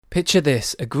Picture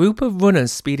this, a group of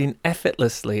runners speeding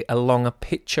effortlessly along a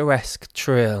picturesque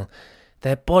trail.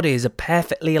 Their bodies are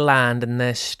perfectly aligned and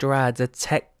their strides are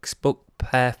textbook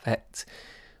perfect.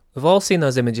 We've all seen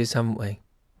those images, haven't we?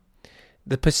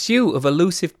 The pursuit of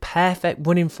elusive perfect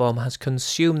running form has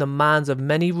consumed the minds of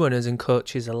many runners and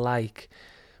coaches alike.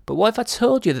 But what if I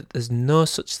told you that there's no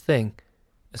such thing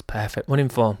as perfect running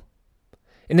form?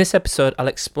 In this episode, I'll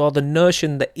explore the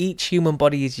notion that each human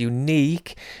body is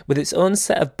unique with its own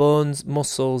set of bones,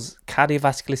 muscles,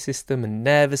 cardiovascular system and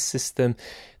nervous system.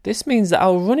 This means that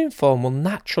our running form will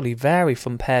naturally vary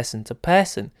from person to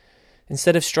person.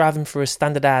 Instead of striving for a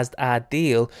standardised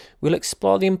ideal, we'll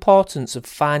explore the importance of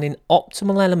finding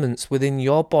optimal elements within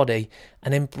your body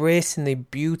and embracing the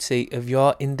beauty of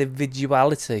your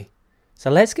individuality. So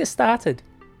let's get started.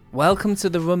 Welcome to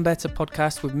the Run Better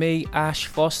podcast with me, Ash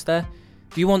Foster.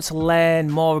 Do you want to learn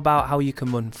more about how you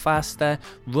can run faster,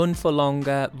 run for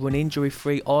longer, run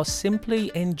injury-free, or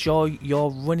simply enjoy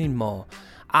your running more?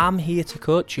 I'm here to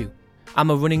coach you. I'm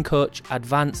a running coach,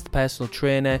 advanced personal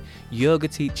trainer, yoga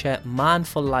teacher,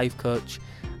 mindful life coach.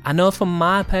 I know from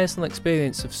my personal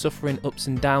experience of suffering ups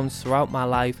and downs throughout my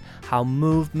life how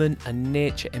movement and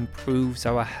nature improves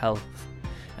our health.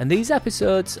 And these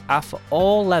episodes are for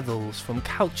all levels, from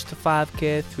couch to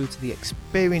 5k through to the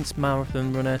experienced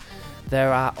marathon runner.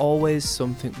 There are always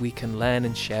something we can learn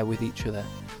and share with each other.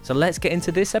 So let's get into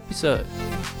this episode.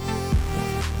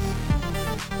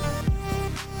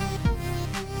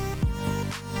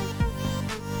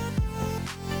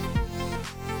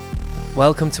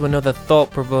 Welcome to another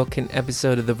thought-provoking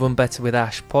episode of the Run Better with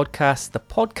Ash podcast, the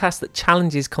podcast that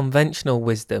challenges conventional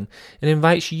wisdom and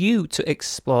invites you to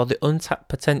explore the untapped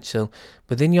potential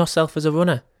within yourself as a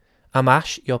runner. I'm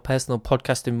Ash, your personal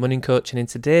podcasting running coach, and in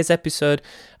today's episode,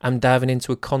 I'm diving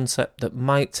into a concept that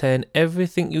might turn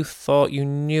everything you thought you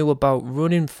knew about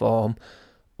running form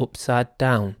upside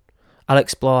down. I'll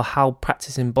explore how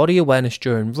practicing body awareness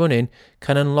during running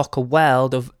can unlock a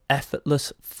world of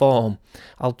effortless form.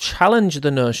 I'll challenge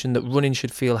the notion that running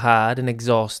should feel hard and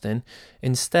exhausting.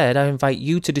 Instead, I invite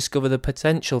you to discover the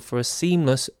potential for a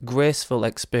seamless, graceful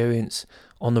experience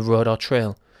on the road or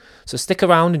trail. So stick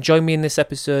around and join me in this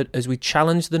episode as we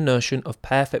challenge the notion of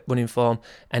perfect running form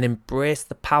and embrace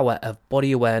the power of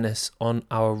body awareness on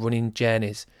our running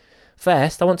journeys.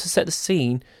 First, I want to set the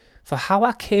scene for how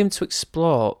I came to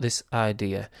explore this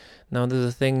idea. Now, there's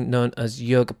a thing known as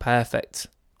yoga perfect,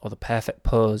 or the perfect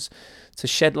pose. To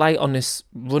shed light on this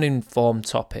running form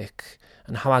topic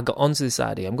and how I got onto this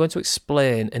idea, I'm going to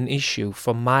explain an issue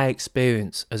from my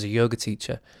experience as a yoga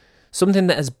teacher. Something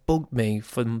that has bugged me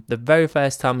from the very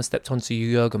first time I stepped onto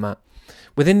your yoga mat.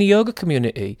 Within the yoga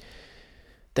community,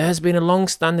 there has been a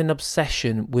long-standing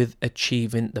obsession with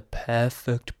achieving the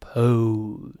perfect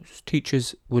pose.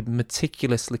 Teachers would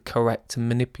meticulously correct and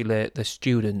manipulate their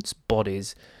students'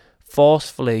 bodies,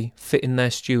 forcefully fitting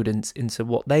their students into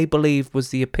what they believed was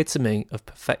the epitome of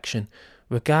perfection,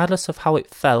 regardless of how it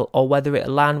felt or whether it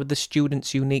aligned with the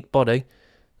student's unique body,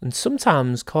 and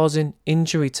sometimes causing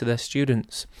injury to their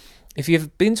students. If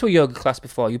you've been to a yoga class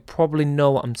before, you probably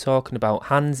know what I'm talking about.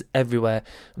 Hands everywhere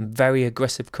and very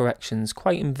aggressive corrections,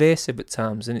 quite invasive at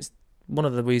times, and it's one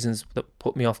of the reasons that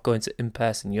put me off going to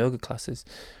in-person yoga classes.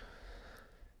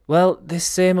 Well, this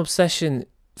same obsession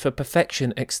for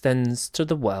perfection extends to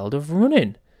the world of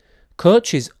running.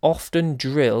 Coaches often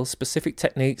drill specific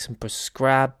techniques and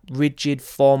prescribe rigid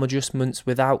form adjustments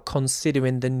without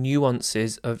considering the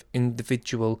nuances of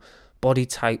individual body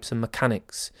types and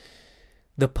mechanics.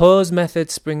 The pose method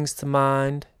springs to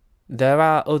mind. There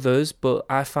are others, but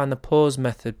I find the pose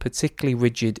method particularly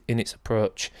rigid in its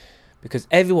approach because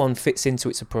everyone fits into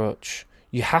its approach.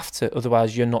 You have to,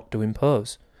 otherwise you're not doing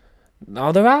pose.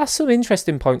 Now, there are some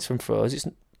interesting points from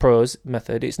pros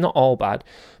method. It's not all bad,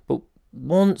 but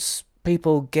once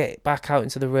people get back out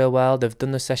into the real world, they've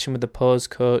done the session with the pose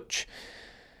coach,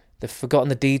 they've forgotten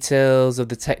the details of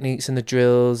the techniques and the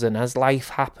drills, and as life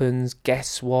happens,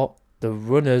 guess what? The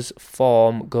runner's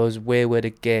form goes wayward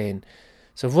again.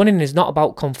 So running is not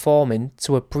about conforming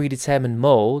to a predetermined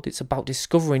mold, it's about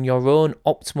discovering your own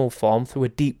optimal form through a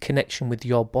deep connection with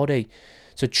your body.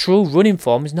 So true running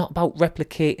form is not about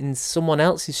replicating someone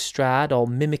else's stride or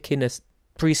mimicking a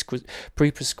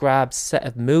pre-prescribed set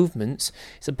of movements.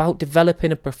 It's about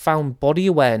developing a profound body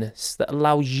awareness that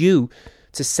allows you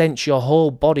to sense your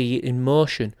whole body in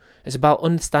motion. It's about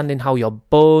understanding how your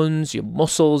bones, your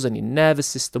muscles and your nervous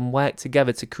system work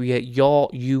together to create your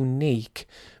unique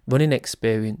running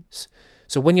experience.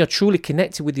 So when you're truly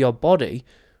connected with your body,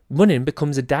 running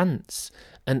becomes a dance,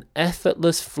 an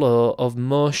effortless flow of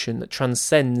motion that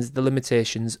transcends the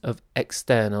limitations of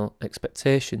external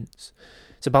expectations.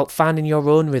 It's about finding your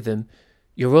own rhythm,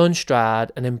 your own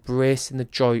stride, and embracing the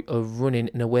joy of running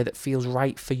in a way that feels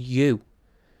right for you.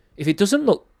 If it doesn't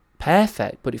look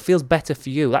perfect, but it feels better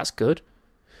for you, that's good.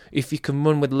 If you can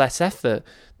run with less effort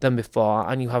than before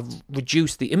and you have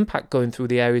reduced the impact going through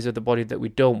the areas of the body that we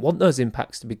don't want those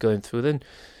impacts to be going through, then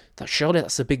surely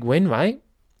that's a big win, right?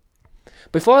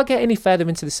 Before I get any further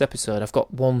into this episode, I've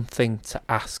got one thing to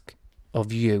ask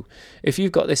of you. If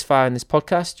you've got this far in this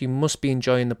podcast, you must be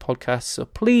enjoying the podcast, so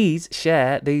please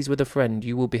share these with a friend.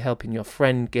 You will be helping your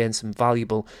friend gain some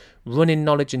valuable running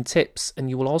knowledge and tips, and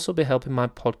you will also be helping my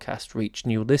podcast reach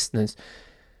new listeners.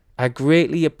 I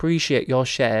greatly appreciate your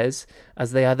shares,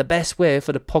 as they are the best way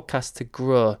for the podcast to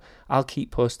grow. I'll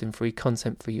keep posting free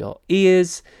content for your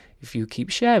ears if you keep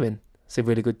sharing. It's a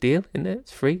really good deal, isn't it?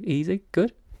 It's free, easy,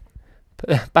 good.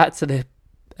 Back to the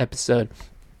episode.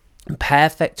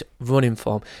 Perfect running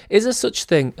form. Is there such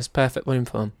thing as perfect running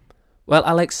form? Well,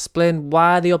 I'll explain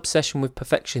why the obsession with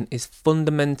perfection is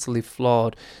fundamentally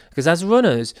flawed. Because as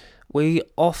runners, we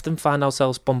often find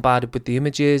ourselves bombarded with the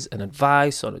images and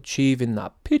advice on achieving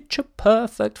that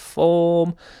picture-perfect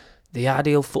form, the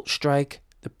ideal foot strike,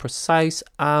 the precise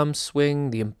arm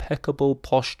swing, the impeccable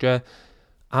posture.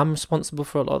 I'm responsible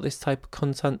for a lot of this type of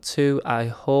content too. I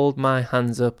hold my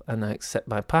hands up and I accept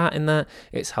my part in that.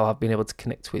 It's how I've been able to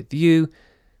connect with you.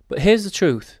 But here's the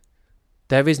truth.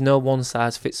 There is no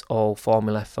one-size-fits-all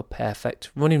formula for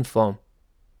perfect running form.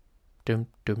 Dum,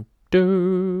 dum,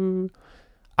 dum.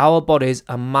 Our bodies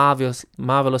are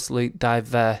marvelously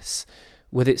diverse,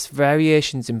 with its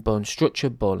variations in bone structure,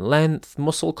 bone length,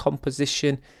 muscle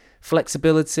composition,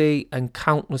 flexibility, and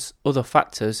countless other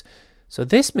factors. So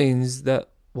this means that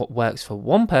what works for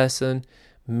one person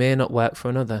may not work for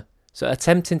another. So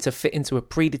attempting to fit into a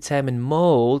predetermined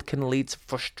mold can lead to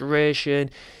frustration,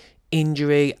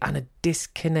 injury, and a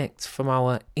disconnect from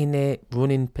our innate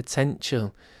running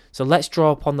potential. So let's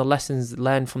draw upon the lessons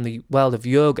learned from the world of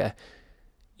yoga.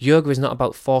 Yoga is not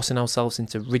about forcing ourselves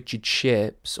into rigid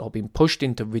shapes or being pushed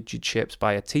into rigid shapes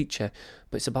by a teacher,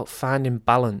 but it's about finding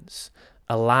balance,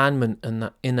 alignment, and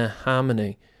that inner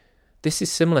harmony. This is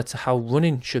similar to how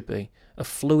running should be, a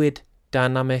fluid,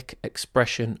 dynamic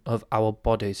expression of our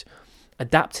bodies,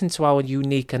 adapting to our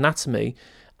unique anatomy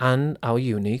and our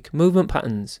unique movement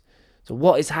patterns. So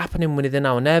what is happening within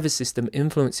our nervous system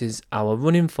influences our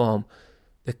running form.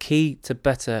 The key to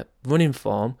better running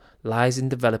form lies in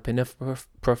developing a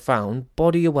profound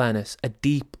body awareness, a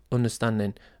deep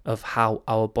understanding of how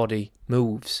our body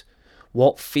moves,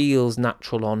 what feels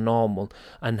natural or normal,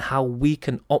 and how we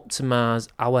can optimize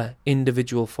our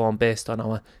individual form based on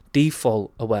our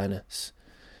default awareness.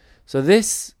 So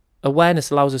this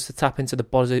awareness allows us to tap into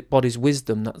the body's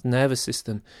wisdom, that nervous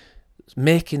system,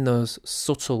 making those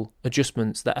subtle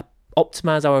adjustments that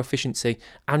optimize our efficiency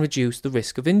and reduce the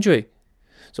risk of injury.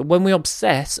 So when we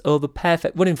obsess over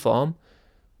perfect running form,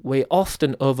 we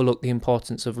often overlook the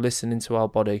importance of listening to our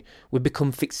body. We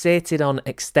become fixated on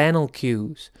external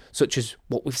cues, such as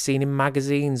what we've seen in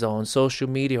magazines or on social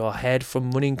media or heard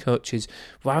from running coaches,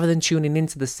 rather than tuning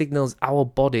into the signals our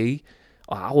body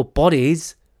or our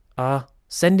bodies are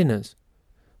sending us.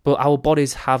 But our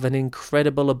bodies have an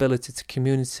incredible ability to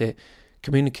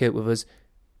communicate with us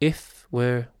if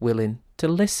we're willing to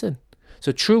listen.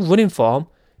 So true running form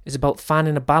is about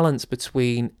finding a balance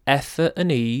between effort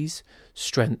and ease,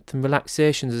 strength and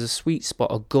relaxation. There's a sweet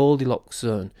spot, a Goldilocks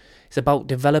zone. It's about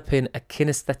developing a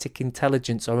kinesthetic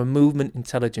intelligence or a movement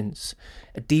intelligence,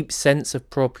 a deep sense of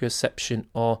proprioception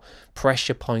or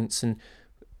pressure points and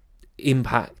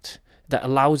impact that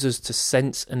allows us to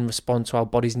sense and respond to our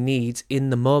body's needs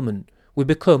in the moment. We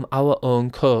become our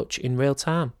own coach in real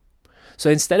time.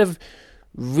 So instead of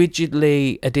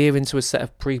rigidly adhering to a set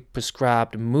of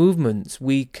pre-prescribed movements,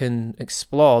 we can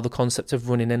explore the concept of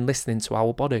running and listening to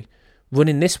our body.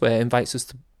 Running this way invites us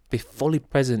to be fully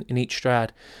present in each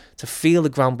stride, to feel the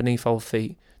ground beneath our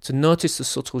feet, to notice the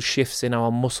subtle shifts in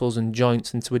our muscles and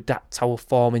joints, and to adapt our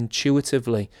form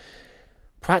intuitively.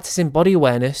 Practicing body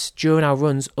awareness during our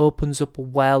runs opens up a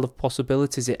world of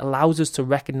possibilities. It allows us to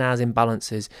recognise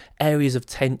imbalances, areas of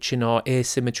tension or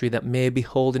asymmetry that may be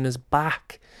holding us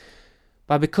back.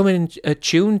 By becoming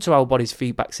attuned to our body's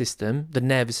feedback system, the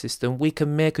nervous system, we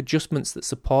can make adjustments that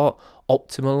support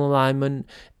optimal alignment,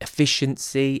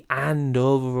 efficiency, and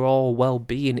overall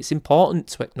well-being. It's important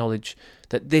to acknowledge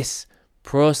that this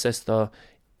process, though,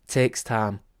 takes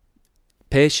time,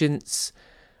 patience,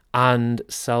 and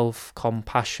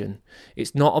self-compassion.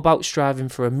 It's not about striving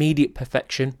for immediate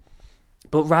perfection,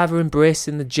 but rather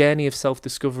embracing the journey of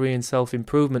self-discovery and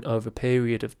self-improvement over a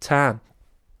period of time.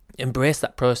 Embrace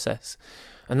that process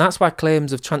And that's why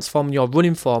claims of transforming your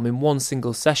running form in one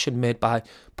single session made by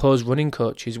pros running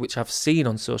coaches, which I've seen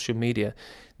on social media,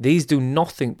 these do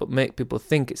nothing but make people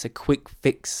think it's a quick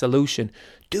fix solution.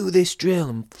 Do this drill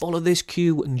and follow this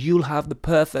cue and you'll have the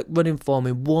perfect running form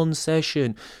in one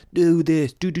session. Do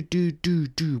this, do,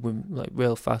 with like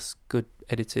real fast, good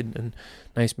editing and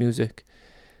nice music.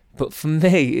 But for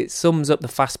me, it sums up the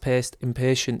fast-paced,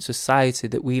 impatient society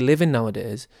that we live in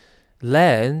nowadays.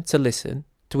 Learn to listen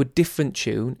to a different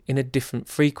tune in a different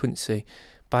frequency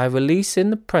by releasing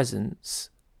the presence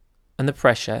and the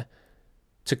pressure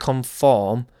to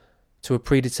conform to a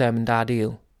predetermined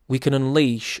ideal. We can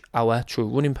unleash our true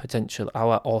running potential,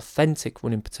 our authentic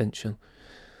running potential.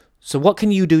 So what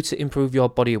can you do to improve your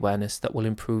body awareness that will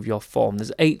improve your form?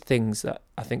 There's 8 things that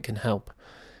I think can help.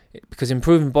 Because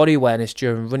improving body awareness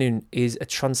during running is a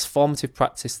transformative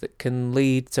practice that can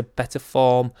lead to better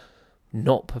form,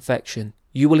 not perfection.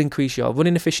 You will increase your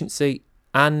running efficiency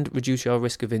and reduce your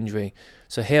risk of injury.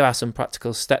 So here are some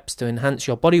practical steps to enhance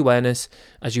your body awareness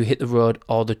as you hit the road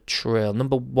or the trail.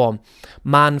 Number 1,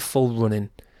 mindful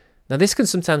running. Now this can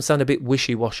sometimes sound a bit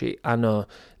wishy-washy, I know.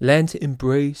 Learn to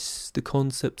embrace the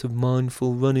concept of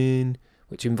mindful running,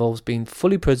 which involves being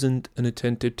fully present and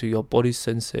attentive to your body's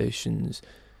sensations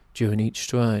during each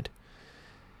stride.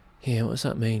 Yeah, what does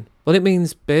that mean? Well, it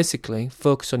means basically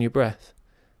focus on your breath.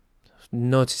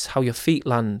 Notice how your feet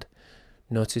land.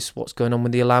 Notice what's going on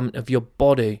with the alignment of your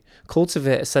body.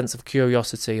 Cultivate a sense of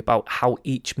curiosity about how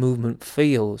each movement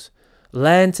feels.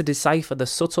 Learn to decipher the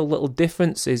subtle little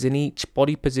differences in each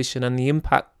body position and the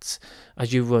impacts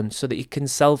as you run so that you can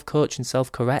self-coach and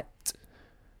self-correct.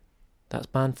 That's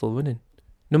mindful running.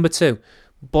 Number 2,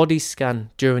 body scan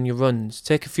during your runs.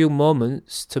 Take a few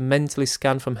moments to mentally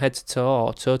scan from head to toe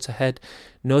or toe to head.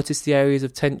 Notice the areas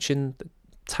of tension,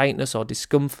 tightness or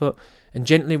discomfort, and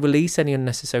gently release any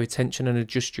unnecessary tension and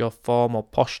adjust your form or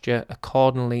posture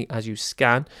accordingly as you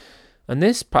scan. And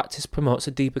this practice promotes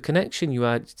a deeper connection. You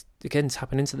are, again,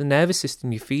 tapping into the nervous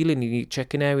system, you're feeling, you're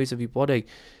checking areas of your body.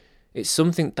 It's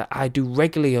something that I do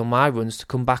regularly on my runs to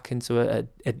come back into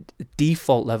a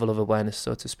default level of awareness,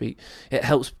 so to speak. It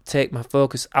helps take my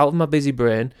focus out of my busy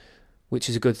brain, which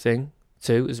is a good thing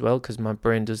too as well, because my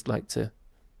brain does like to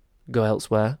go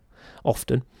elsewhere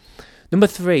often. Number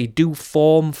 3, do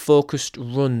form-focused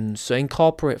runs. So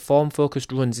incorporate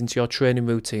form-focused runs into your training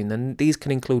routine. And these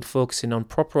can include focusing on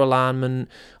proper alignment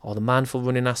or the mindful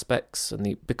running aspects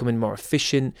and becoming more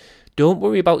efficient. Don't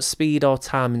worry about speed or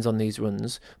timings on these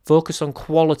runs. Focus on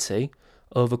quality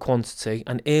over quantity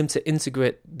and aim to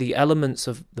integrate the elements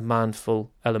of the mindful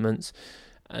elements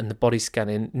and the body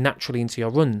scanning naturally into your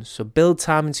runs. So build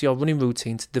time into your running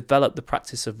routine to develop the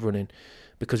practice of running.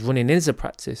 Because running is a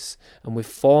practice, and with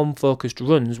form-focused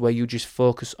runs where you just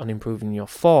focus on improving your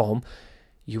form,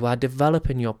 you are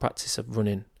developing your practice of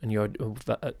running and your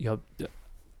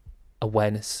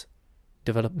awareness,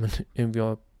 development in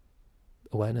your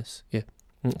awareness. Yeah,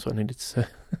 that's what I needed to say.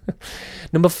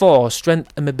 Number 4,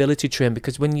 strength and mobility train.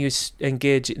 Because when you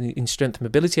engage in strength and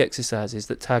mobility exercises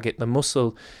that target the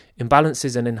muscle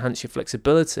imbalances and enhance your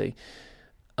flexibility,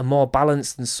 a more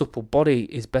balanced and supple body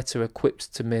is better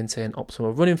equipped to maintain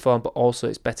optimal running form, but also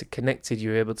it's better connected.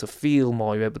 You're able to feel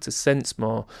more, you're able to sense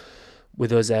more with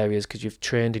those areas because you've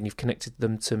trained and you've connected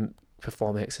them to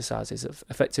perform exercises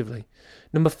effectively.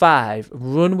 Number 5,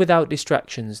 run without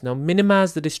distractions. Now,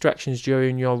 minimize the distractions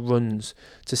during your runs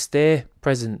to stay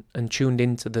present and tuned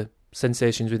into the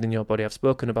sensations within your body. I've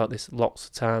spoken about this lots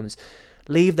of times.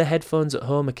 Leave the headphones at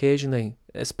home occasionally,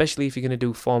 especially if you're going to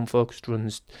do form-focused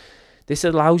runs. This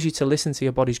allows you to listen to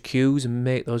your body's cues and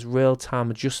make those real-time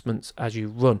adjustments as you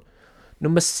run.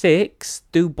 Number 6,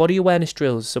 do body awareness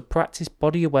drills. So practice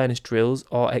body awareness drills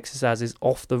or exercises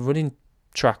off the running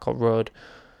track or road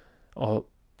or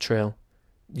trail.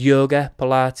 Yoga,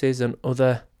 Pilates and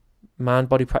other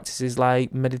mind-body practices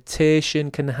like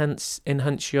meditation can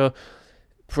enhance your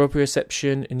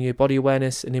proprioception and your body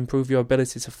awareness and improve your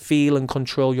ability to feel and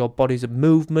control your body's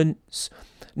movements.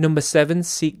 Number 7,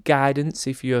 seek guidance.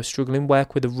 If you're struggling,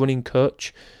 work with a running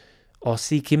coach or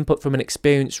seek input from an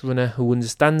experienced runner who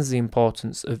understands the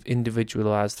importance of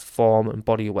individualized form and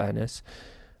body awareness.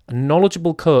 A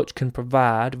knowledgeable coach can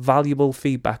provide valuable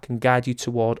feedback and guide you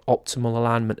toward optimal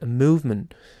alignment and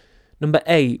movement. Number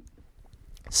 8,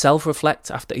 self-reflect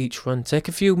after each run. Take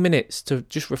a few minutes to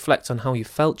just reflect on how you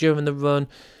felt during the run.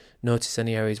 Notice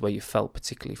any areas where you felt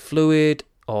particularly fluid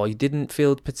or you didn't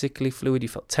feel particularly fluid, you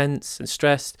felt tense and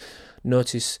stressed.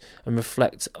 Notice and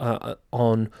reflect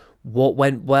on what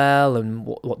went well and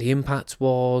what the impact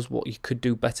was, what you could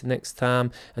do better next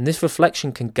time. And this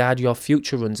reflection can guide your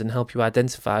future runs and help you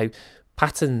identify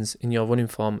patterns in your running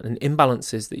form and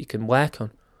imbalances that you can work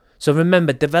on. So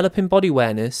remember, developing body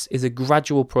awareness is a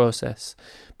gradual process.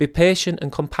 Be patient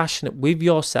and compassionate with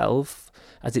yourself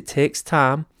as it takes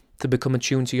time to become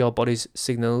attuned to your body's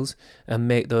signals and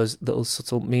make those little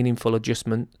subtle, meaningful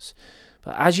adjustments.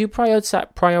 But as you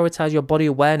prioritize your body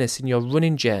awareness in your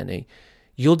running journey,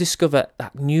 you'll discover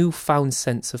that newfound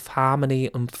sense of harmony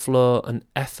and flow and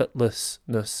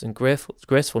effortlessness and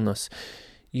gracefulness.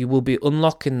 You will be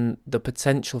unlocking the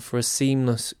potential for a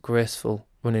seamless, graceful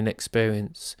running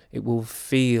experience. It will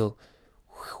feel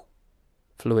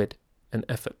fluid and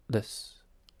effortless,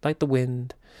 like the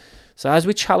wind. So as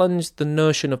we challenge the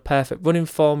notion of perfect running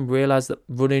form, realize that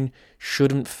running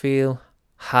shouldn't feel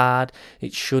hard.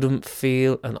 It shouldn't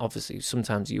feel, and obviously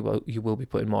sometimes you will be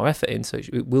putting more effort in, so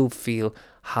it will feel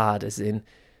hard as in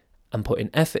and putting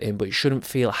effort in, but it shouldn't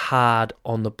feel hard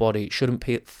on the body. It shouldn't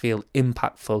feel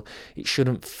impactful. It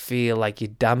shouldn't feel like you're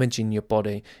damaging your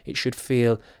body. It should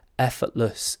feel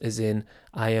effortless, as in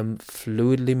I am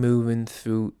fluidly moving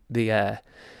through the air.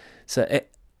 So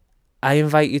I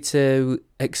invite you to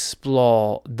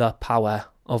explore the power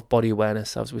of body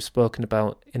awareness, as we've spoken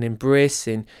about, in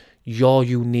embracing your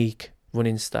unique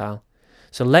running style.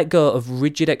 So let go of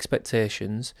rigid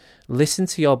expectations, listen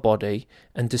to your body,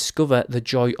 and discover the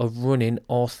joy of running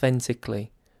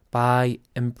authentically. By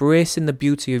embracing the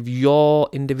beauty of your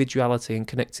individuality and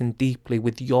connecting deeply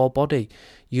with your body,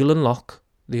 you'll unlock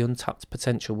the untapped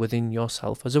potential within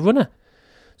yourself as a runner.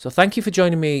 So thank you for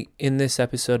joining me in this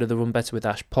episode of the Run Better with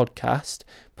Ash podcast.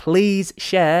 Please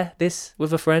share this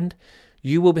with a friend.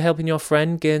 You will be helping your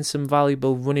friend gain some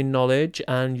valuable running knowledge,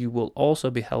 and you will also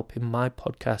be helping my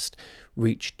podcast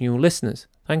reach new listeners.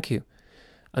 Thank you.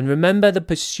 And remember, the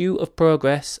pursuit of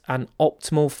progress and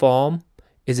optimal form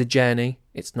is a journey.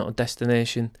 It's not a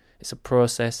destination. It's a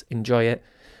process. Enjoy it.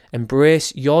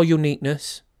 Embrace your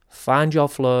uniqueness. Find your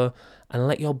flow. And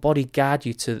let your body guide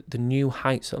you to the new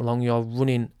heights along your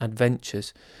running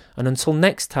adventures. And until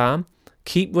next time,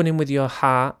 keep running with your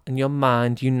heart and your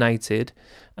mind united.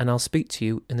 And I'll speak to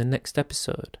you in the next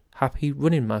episode. Happy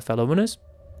running, my fellow runners.